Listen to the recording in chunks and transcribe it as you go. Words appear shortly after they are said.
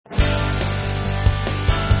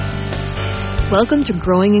Welcome to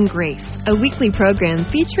Growing in Grace, a weekly program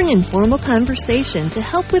featuring informal conversation to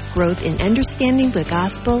help with growth in understanding the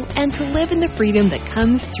gospel and to live in the freedom that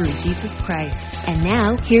comes through Jesus Christ. And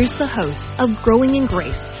now, here's the hosts of Growing in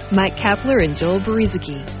Grace, Mike Kapler and Joel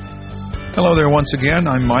Berizicki. Hello there once again.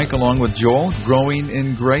 I'm Mike along with Joel, Growing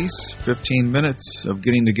in Grace, 15 minutes of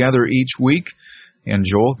getting together each week. And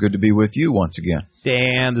Joel, good to be with you once again.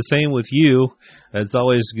 And the same with you. It's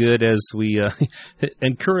always good as we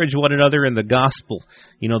encourage one another in the gospel,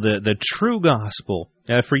 the true gospel.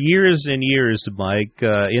 For years and years, Mike,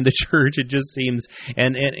 in the church, it just seems,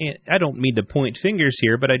 and I don't mean to point fingers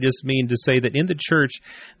here, but I just mean to say that in the church,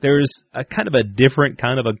 there's a kind of a different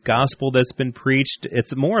kind of a gospel that's been preached.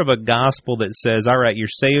 It's more of a gospel that says, all right, you're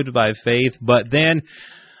saved by faith, but then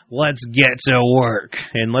let's get to work,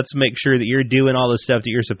 and let's make sure that you're doing all the stuff that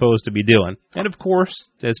you're supposed to be doing. And of course,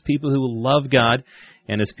 as people who love God,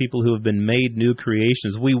 and as people who have been made new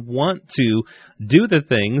creations, we want to do the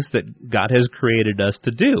things that God has created us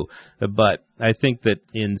to do. But I think that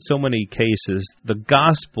in so many cases, the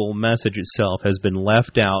gospel message itself has been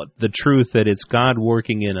left out. The truth that it's God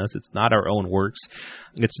working in us. It's not our own works.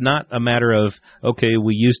 It's not a matter of, okay,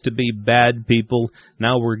 we used to be bad people,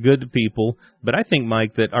 now we're good people. But I think,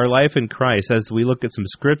 Mike, that our life in Christ, as we look at some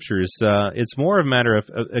scriptures, it's more a matter of,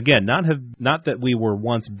 again, not that we were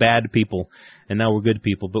once bad people and now we're good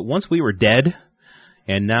people, but once we were dead,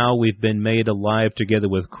 and now we've been made alive together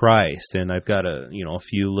with Christ. And I've got a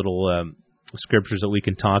few little scriptures that we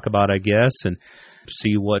can talk about, I guess, and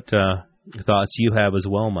see what thoughts you have as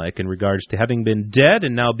well, Mike, in regards to having been dead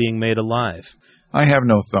and now being made alive. I have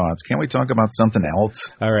no thoughts. Can't we talk about something else?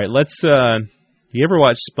 All right, let's, you ever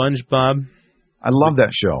watch SpongeBob? I love that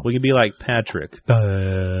show. We can be like Patrick.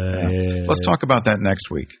 Yeah. Let's talk about that next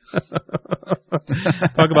week.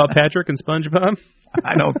 Talk about Patrick and SpongeBob?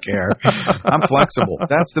 I don't care. I'm flexible.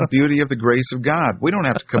 That's the beauty of the grace of God. We don't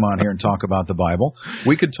have to come on here and talk about the Bible.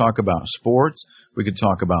 We could talk about sports. We could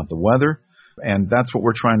talk about the weather. And that's what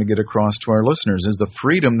we're trying to get across to our listeners, is the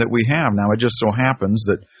freedom that we have. Now, it just so happens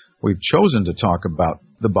that we've chosen to talk about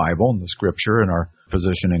the Bible and the Scripture and our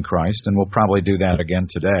position in Christ, and we'll probably do that again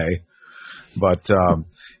today. But,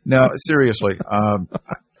 no, seriously,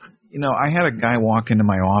 I had a guy walk into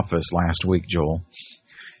my office last week, Joel.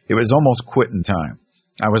 It was almost quitting time.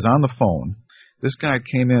 I was on the phone. This guy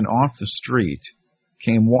came in off the street,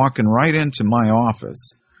 came walking right into my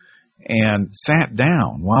office, and sat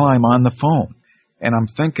down while I'm on the phone. And I'm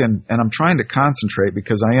thinking, and I'm trying to concentrate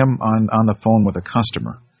because I am on the phone with a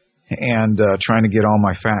customer and trying to get all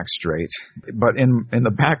my facts straight. But in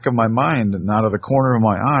the back of my mind, and out of the corner of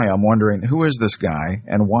my eye, I'm wondering, who is this guy,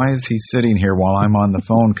 and why is he sitting here while I'm on the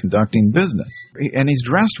phone conducting business? And he's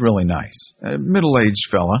dressed really nice, a middle-aged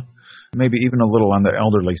fella, maybe even a little on the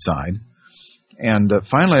elderly side. And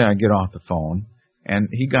finally I get off the phone, and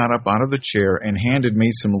he got up out of the chair and handed me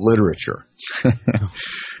some literature.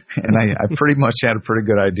 And I pretty much had a pretty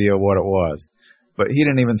good idea what it was. But he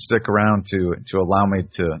didn't even stick around to allow me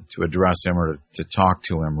to address him or to talk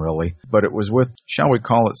to him, really. But it was with, shall we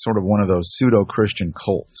call it, sort of one of those pseudo-Christian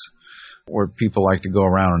cults where people like to go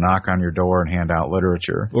around and knock on your door and hand out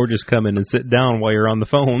literature. Or just come in and sit down while you're on the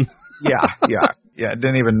phone. Yeah,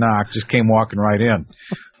 didn't even knock, just came walking right in.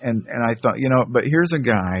 And I thought, but here's a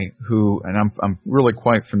guy who, and I'm really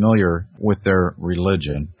quite familiar with their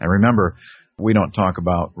religion. And remember, we don't talk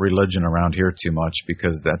about religion around here too much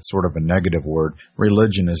because that's sort of a negative word.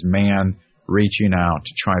 Religion is man reaching out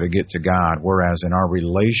to try to get to God, whereas in our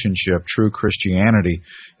relationship, true Christianity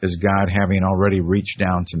is God having already reached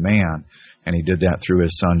down to man, and he did that through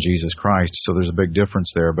his son, Jesus Christ. So there's a big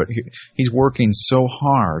difference there. But he's working so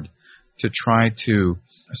hard to try to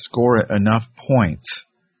score enough points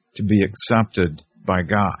to be accepted by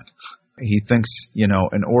God. He thinks, in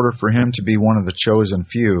order for him to be one of the chosen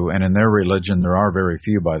few, and in their religion there are very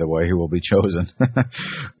few, by the way, who will be chosen,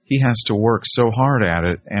 he has to work so hard at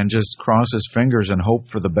it and just cross his fingers and hope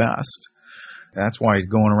for the best. That's why he's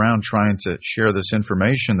going around trying to share this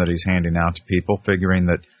information that he's handing out to people, figuring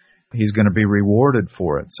that he's going to be rewarded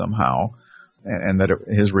for it somehow, and that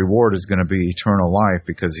his reward is going to be eternal life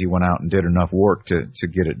because he went out and did enough work to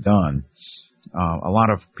get it done. A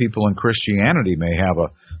lot of people in Christianity may have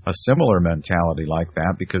a similar mentality like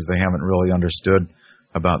that because they haven't really understood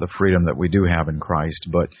about the freedom that we do have in Christ.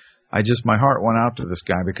 But my heart went out to this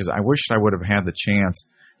guy because I wished I would have had the chance.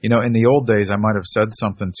 In the old days, I might have said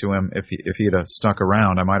something to him if he'd have stuck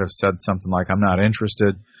around. I might have said something like, I'm not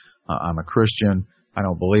interested. I'm a Christian. I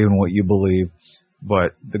don't believe in what you believe.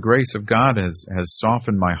 But the grace of God has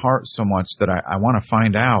softened my heart so much that I want to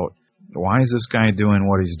find out, why is this guy doing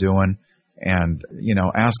what he's doing? and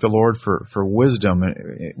ask the Lord for wisdom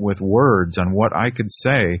with words on what I could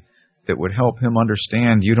say that would help him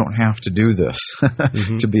understand you don't have to do this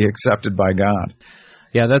to be accepted by God.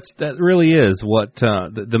 Yeah, that really is what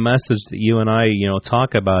the message that you and I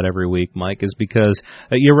talk about every week, Mike, is because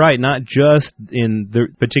you're right, not just in the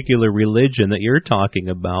particular religion that you're talking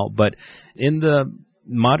about, but in the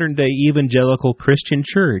modern day evangelical Christian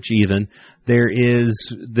church even, there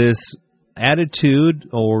is this attitude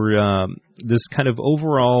or this kind of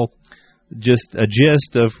overall just a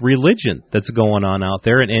gist of religion that's going on out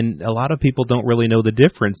there, and a lot of people don't really know the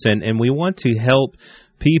difference, and we want to help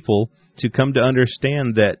people to come to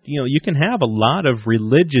understand that you can have a lot of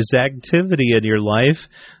religious activity in your life.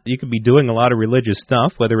 You could be doing a lot of religious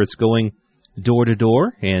stuff, whether it's going door to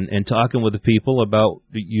door and talking with the people about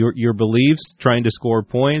your beliefs, trying to score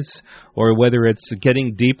points, or whether it's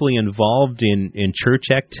getting deeply involved in church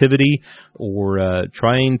activity or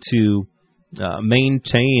trying to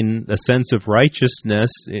maintain a sense of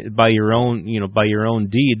righteousness by your own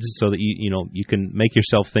deeds, so that you can make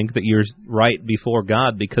yourself think that you're right before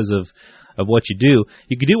God because of what you do.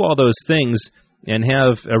 You can do all those things and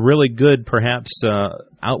have a really good, perhaps,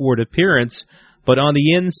 outward appearance, but on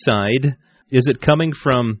the inside, is it coming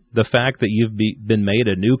from the fact that you've been made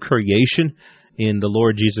a new creation in the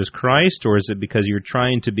Lord Jesus Christ, or is it because you're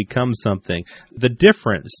trying to become something? The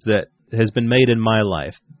difference that has been made in my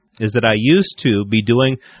life is that I used to be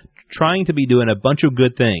trying to be doing a bunch of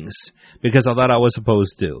good things because I thought I was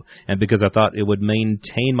supposed to, and because I thought it would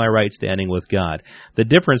maintain my right standing with God. The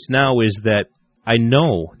difference now is that I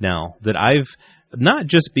know now that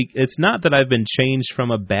it's not that I've been changed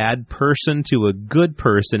from a bad person to a good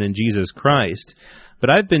person in Jesus Christ, but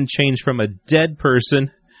I've been changed from a dead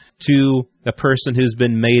person to a person who's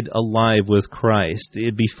been made alive with Christ.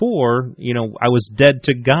 Before, I was dead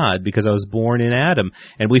to God because I was born in Adam.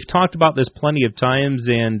 And we've talked about this plenty of times,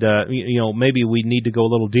 and, maybe we need to go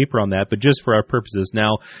a little deeper on that, but just for our purposes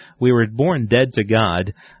now, we were born dead to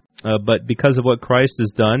God, but because of what Christ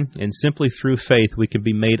has done, and simply through faith, we can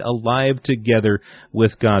be made alive together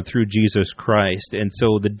with God through Jesus Christ. And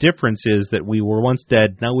so the difference is that we were once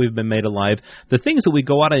dead, now we've been made alive. The things that we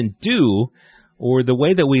go out and do, or the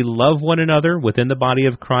way that we love one another within the body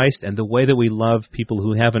of Christ, and the way that we love people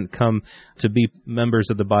who haven't come to be members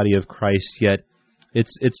of the body of Christ yet,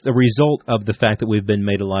 it's the result of the fact that we've been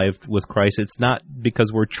made alive with Christ. It's not because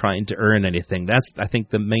we're trying to earn anything. That's, I think,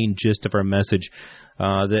 the main gist of our message,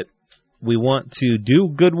 that we want to do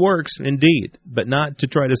good works indeed, but not to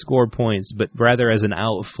try to score points, but rather as an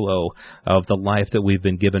outflow of the life that we've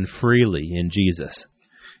been given freely in Jesus.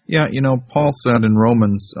 Yeah, Paul said in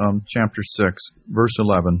Romans chapter 6, verse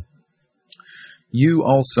 11, "You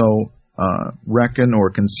also reckon or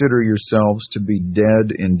consider yourselves to be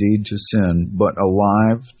dead indeed to sin, but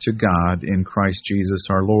alive to God in Christ Jesus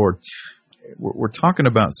our Lord." We're talking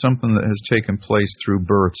about something that has taken place through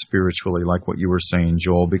birth spiritually, like what you were saying,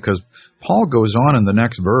 Joel, because Paul goes on in the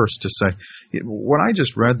next verse to say, what I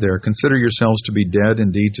just read there, consider yourselves to be dead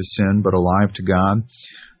indeed to sin, but alive to God.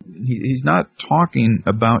 He's not talking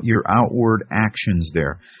about your outward actions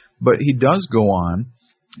there, but he does go on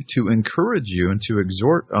to encourage you and to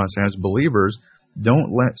exhort us as believers,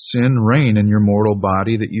 don't let sin reign in your mortal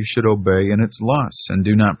body, that you should obey in its lusts, and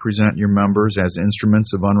do not present your members as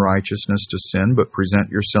instruments of unrighteousness to sin, but present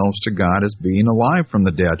yourselves to God as being alive from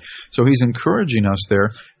the dead. So he's encouraging us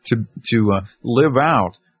there to live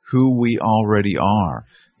out who we already are.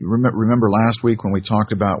 Remember last week when we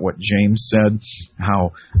talked about what James said,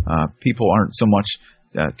 how people aren't so much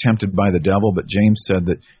tempted by the devil, but James said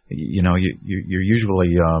that you're usually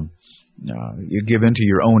you give into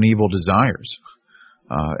your own evil desires,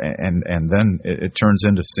 and then it turns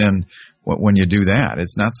into sin when you do that.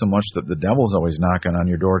 It's not so much that the devil's always knocking on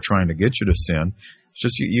your door trying to get you to sin. It's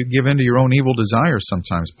just you give into your own evil desires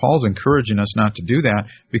sometimes. Paul's encouraging us not to do that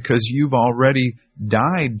because you've already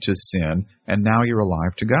died to sin and now you're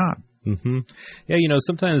alive to God. Mm-hmm. Yeah,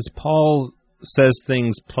 sometimes Paul says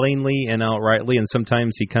things plainly and outrightly, and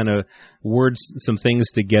sometimes he kind of words some things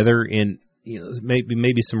together in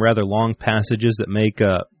maybe some rather long passages that make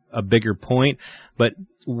a bigger point. But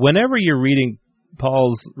whenever you're reading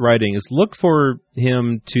Paul's writings, look for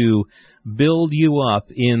him to build you up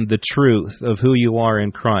in the truth of who you are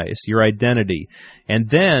in Christ, your identity, and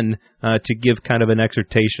then to give kind of an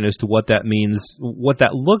exhortation as to what that means, what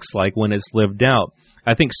that looks like when it's lived out.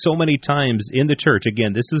 I think so many times in the church,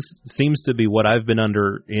 again, seems to be what I've been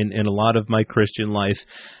under in a lot of my Christian life,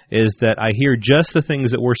 is that I hear just the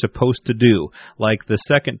things that we're supposed to do, like the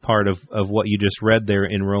second part of what you just read there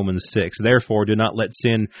in Romans 6. Therefore, do not let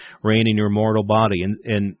sin reign in your mortal body.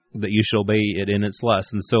 And that you shall obey it in its lust.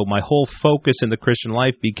 And so my whole focus in the Christian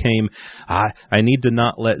life became, I need to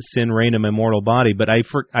not let sin reign in my mortal body. But I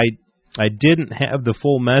didn't have the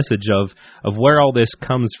full message of where all this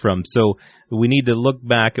comes from. So we need to look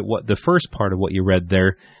back at what the first part of what you read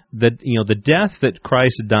there, that the death that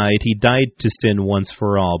Christ died, he died to sin once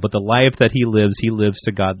for all, but the life that he lives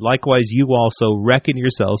to God. Likewise, you also reckon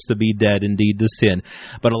yourselves to be dead indeed to sin,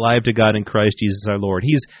 but alive to God in Christ Jesus our Lord.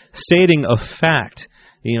 He's stating a fact.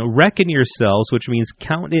 Reckon yourselves, which means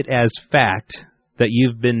count it as fact that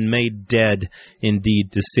you've been made dead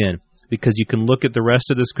indeed to sin. Because you can look at the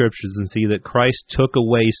rest of the Scriptures and see that Christ took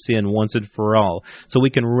away sin once and for all. So we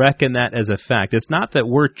can reckon that as a fact. It's not that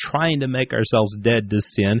we're trying to make ourselves dead to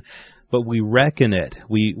sin, but we reckon it.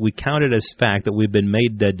 We count it as fact that we've been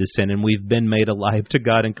made dead to sin and we've been made alive to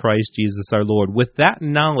God in Christ Jesus our Lord. With that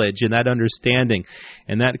knowledge and that understanding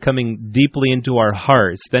and that coming deeply into our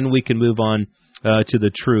hearts, then we can move on to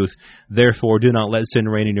the truth. Therefore, do not let sin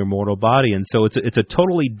reign in your mortal body. And so it's a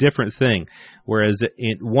totally different thing. Whereas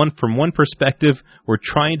from one perspective, we're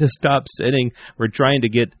trying to stop sinning. We're trying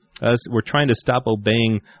to stop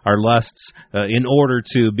obeying our lusts in order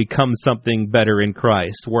to become something better in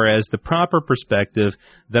Christ. Whereas the proper perspective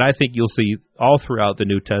that I think you'll see all throughout the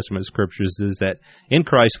New Testament Scriptures is that in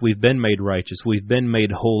Christ we've been made righteous, we've been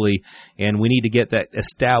made holy, and we need to get that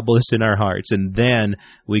established in our hearts, and then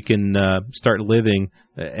we can start living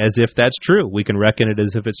as if that's true. We can reckon it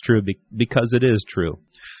as if it's true because it is true.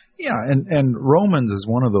 Yeah, and Romans is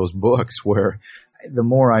one of those books where the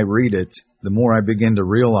more I read it, the more I begin to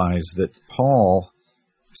realize that Paul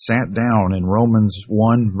sat down in Romans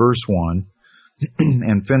 1, verse 1,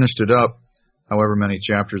 and finished it up, however many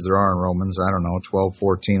chapters there are in Romans, I don't know, 12,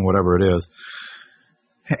 14, whatever it is.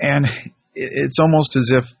 And it's almost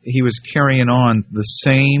as if he was carrying on the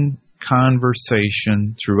same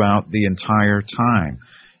conversation throughout the entire time.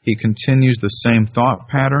 He continues the same thought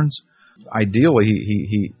patterns. Ideally,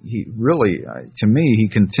 he really, to me, he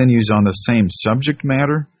continues on the same subject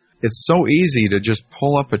matter. It's so easy to just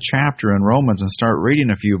pull up a chapter in Romans and start reading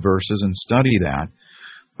a few verses and study that.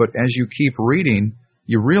 But as you keep reading,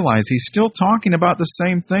 you realize he's still talking about the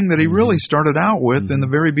same thing that he really started out with in the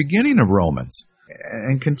very beginning of Romans,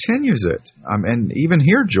 and continues it. And even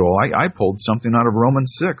here, Joel, I pulled something out of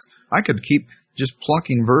Romans 6. I could keep just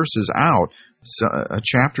plucking verses out a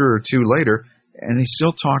chapter or two later, and he's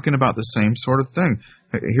still talking about the same sort of thing.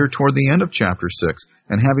 Here toward the end of chapter 6,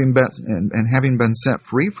 and having been set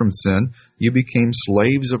free from sin, you became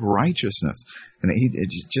slaves of righteousness. And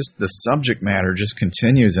just the subject matter just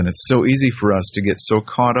continues, and it's so easy for us to get so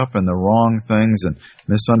caught up in the wrong things and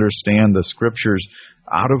misunderstand the Scriptures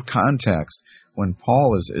out of context, when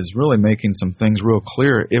Paul is really making some things real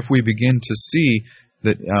clear if we begin to see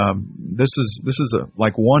that this is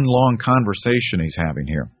like one long conversation he's having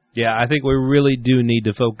here. Yeah, I think we really do need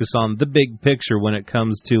to focus on the big picture when it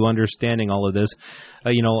comes to understanding all of this.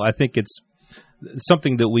 I think it's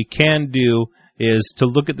something that we can do is to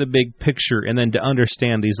look at the big picture and then to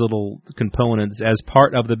understand these little components as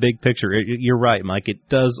part of the big picture. You're right, Mike. It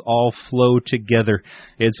does all flow together.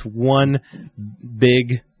 It's one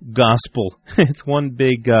big gospel. It's one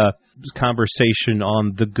big conversation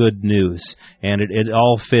on the good news, and it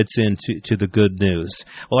all fits into the good news.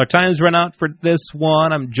 Well, our time's run out for this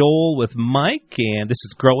one. I'm Joel with Mike, and this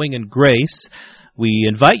is Growing in Grace. We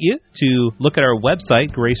invite you to look at our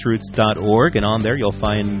website, graceroots.org, and on there you'll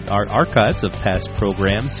find our archives of past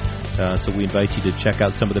programs. So we invite you to check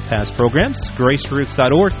out some of the past programs,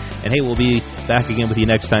 graceroots.org. And hey, we'll be back again with you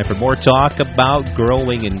next time for more talk about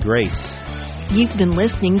growing in grace. You've been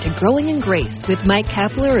listening to Growing in Grace with Mike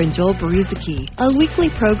Kapler and Joel Beruzacki, a weekly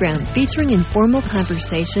program featuring informal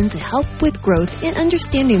conversation to help with growth in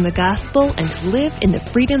understanding the gospel and to live in the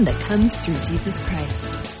freedom that comes through Jesus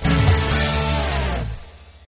Christ.